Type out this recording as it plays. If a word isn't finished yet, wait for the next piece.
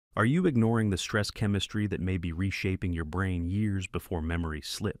Are you ignoring the stress chemistry that may be reshaping your brain years before memory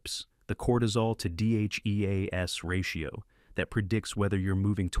slips? The cortisol to DHEAS ratio that predicts whether you're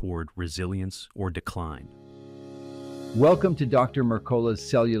moving toward resilience or decline. Welcome to Dr. Mercola's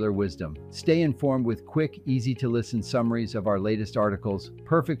Cellular Wisdom. Stay informed with quick, easy-to-listen summaries of our latest articles,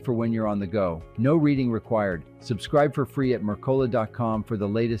 perfect for when you're on the go. No reading required. Subscribe for free at mercola.com for the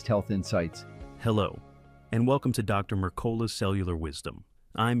latest health insights. Hello, and welcome to Dr. Mercola's Cellular Wisdom.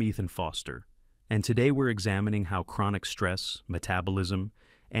 I'm Ethan Foster, and today we're examining how chronic stress, metabolism,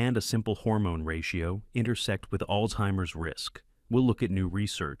 and a simple hormone ratio intersect with Alzheimer's risk. We'll look at new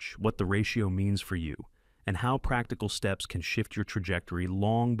research, what the ratio means for you, and how practical steps can shift your trajectory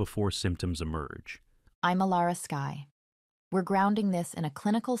long before symptoms emerge. I'm Alara Skye. We're grounding this in a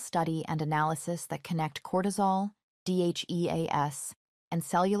clinical study and analysis that connect cortisol, DHEAS, and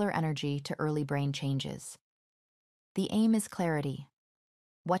cellular energy to early brain changes. The aim is clarity: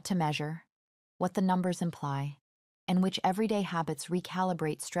 what to measure, what the numbers imply, and which everyday habits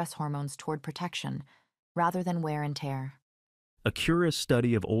recalibrate stress hormones toward protection rather than wear and tear. A curious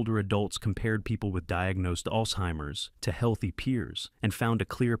study of older adults compared people with diagnosed Alzheimer's to healthy peers and found a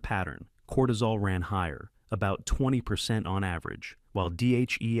clear pattern. Cortisol ran higher, about 20% on average, while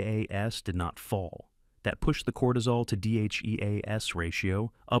DHEAS did not fall. That pushed the cortisol to DHEAS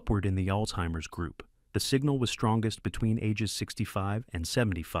ratio upward in the Alzheimer's group. The signal was strongest between ages 65 and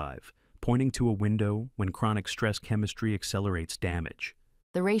 75, pointing to a window when chronic stress chemistry accelerates damage.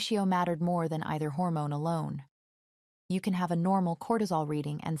 The ratio mattered more than either hormone alone. You can have a normal cortisol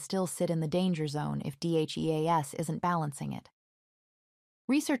reading and still sit in the danger zone if DHEAS isn't balancing it.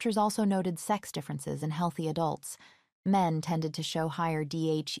 Researchers also noted sex differences in healthy adults. Men tended to show higher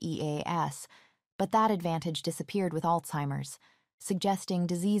DHEAS, but that advantage disappeared with Alzheimer's, suggesting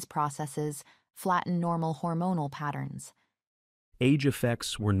disease processes flatten normal hormonal patterns. Age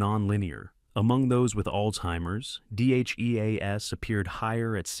effects were nonlinear. Among those with Alzheimer's, DHEAS appeared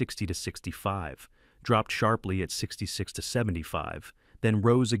higher at 60 to 65, dropped sharply at 66 to 75, then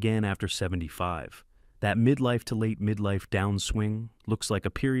rose again after 75. That midlife to late midlife downswing looks like a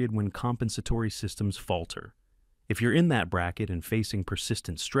period when compensatory systems falter. If you're in that bracket and facing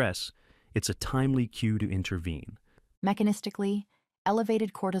persistent stress, it's a timely cue to intervene. Mechanistically,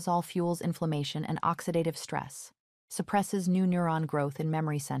 elevated cortisol fuels inflammation and oxidative stress, suppresses new neuron growth in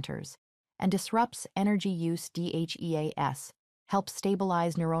memory centers, and disrupts energy use. DHEAS helps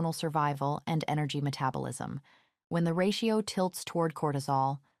stabilize neuronal survival and energy metabolism. When the ratio tilts toward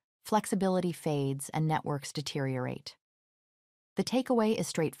cortisol, flexibility fades and networks deteriorate. The takeaway is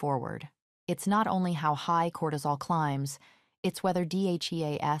straightforward. It's not only how high cortisol climbs, it's whether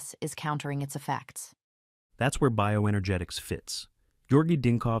DHEAS is countering its effects. That's where bioenergetics fits. Georgi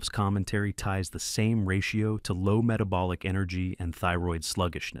Dinkov's commentary ties the same ratio to low metabolic energy and thyroid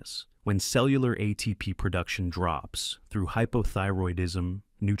sluggishness. When cellular ATP production drops through hypothyroidism,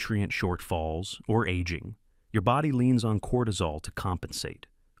 nutrient shortfalls, or aging, your body leans on cortisol to compensate.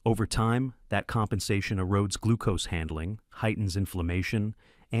 Over time, that compensation erodes glucose handling, heightens inflammation,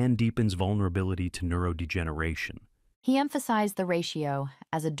 and deepens vulnerability to neurodegeneration. He emphasized the ratio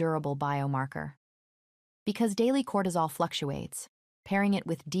as a durable biomarker. Because daily cortisol fluctuates, pairing it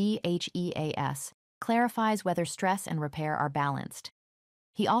with DHEAS clarifies whether stress and repair are balanced.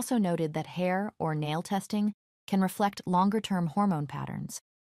 He also noted that hair or nail testing can reflect longer-term hormone patterns,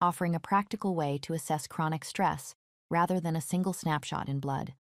 offering a practical way to assess chronic stress rather than a single snapshot in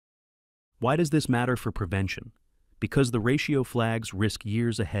blood. Why does this matter for prevention? Because the ratio flags risk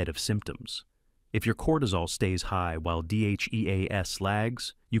years ahead of symptoms. If your cortisol stays high while DHEAS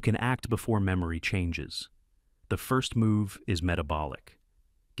lags, you can act before memory changes. The first move is metabolic.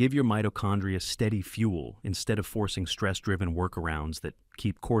 Give your mitochondria steady fuel instead of forcing stress-driven workarounds that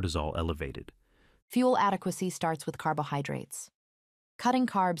keep cortisol elevated. Fuel adequacy starts with carbohydrates. Cutting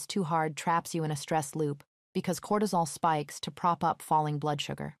carbs too hard traps you in a stress loop because cortisol spikes to prop up falling blood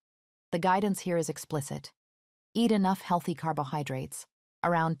sugar. The guidance here is explicit. Eat enough healthy carbohydrates,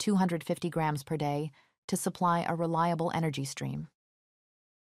 around 250 grams per day, to supply a reliable energy stream.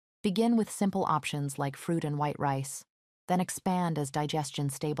 Begin with simple options like fruit and white rice, then expand as digestion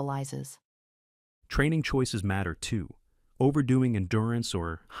stabilizes. Training choices matter too. Overdoing endurance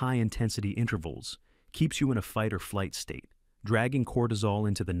or high-intensity intervals keeps you in a fight or flight state, dragging cortisol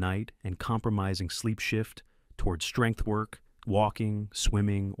into the night and compromising sleep shift toward strength work, walking,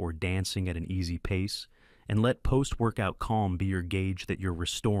 swimming, or dancing at an easy pace, and let post-workout calm be your gauge that you're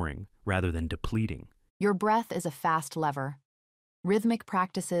restoring rather than depleting. Your breath is a fast lever. Rhythmic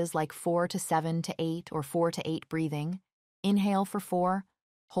practices like 4 to 7 to 8 or 4 to 8 breathing, inhale for 4,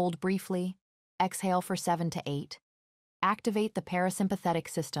 hold briefly, exhale for 7 to 8, activate the parasympathetic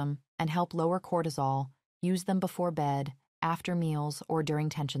system and help lower cortisol. Use them before bed, after meals, or during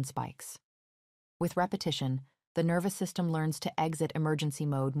tension spikes. With repetition, the nervous system learns to exit emergency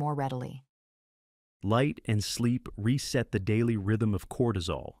mode more readily. Light and sleep reset the daily rhythm of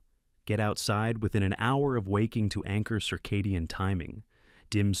cortisol. Get outside within an hour of waking to anchor circadian timing.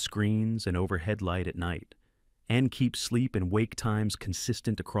 Dim screens and overhead light at night. And keep sleep and wake times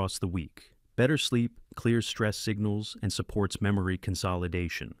consistent across the week. Better sleep clears stress signals and supports memory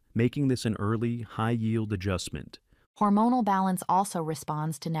consolidation, making this an early, high-yield adjustment. Hormonal balance also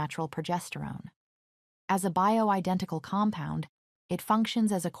responds to natural progesterone. As a bioidentical compound, it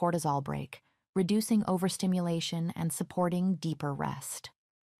functions as a cortisol brake, reducing overstimulation and supporting deeper rest.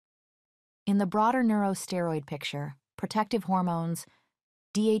 In the broader neurosteroid picture, protective hormones,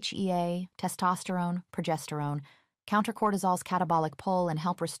 DHEA, testosterone, progesterone, counter cortisol's catabolic pull and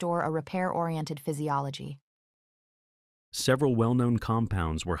help restore a repair-oriented physiology. Several well-known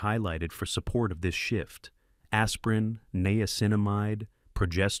compounds were highlighted for support of this shift: aspirin, niacinamide,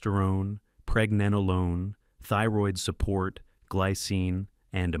 progesterone, pregnenolone, thyroid support, glycine,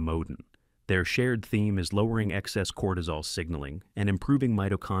 and amodin. Their shared theme is lowering excess cortisol signaling and improving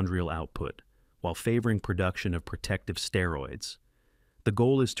mitochondrial output, while favoring production of protective steroids. The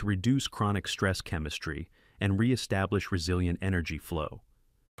goal is to reduce chronic stress chemistry and reestablish resilient energy flow.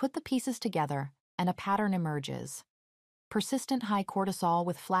 Put the pieces together, and a pattern emerges. Persistent high cortisol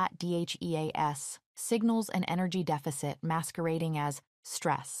with flat DHEAS signals an energy deficit masquerading as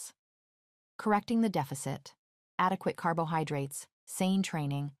stress. Correcting the deficit, adequate carbohydrates, sane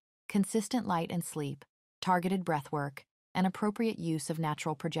training, consistent light and sleep, targeted breathwork, and appropriate use of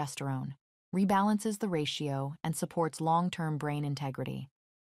natural progesterone rebalances the ratio and supports long-term brain integrity.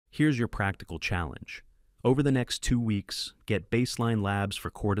 Here's your practical challenge. Over the next 2 weeks, get baseline labs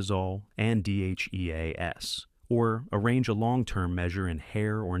for cortisol and DHEAS, or arrange a long-term measure in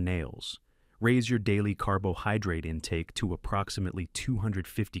hair or nails. Raise your daily carbohydrate intake to approximately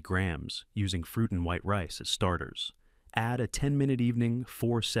 250 grams using fruit and white rice as starters. Add a 10-minute evening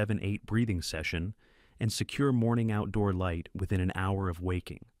 4-7-8 breathing session and secure morning outdoor light within an hour of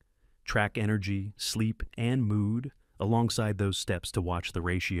waking. Track energy, sleep, and mood alongside those steps to watch the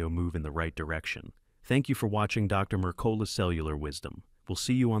ratio move in the right direction. Thank you for watching Dr. Mercola's Cellular Wisdom. We'll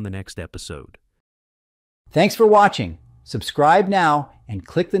see you on the next episode. Thanks for watching. Subscribe now and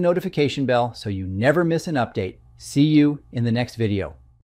click the notification bell so you never miss an update. See you in the next video.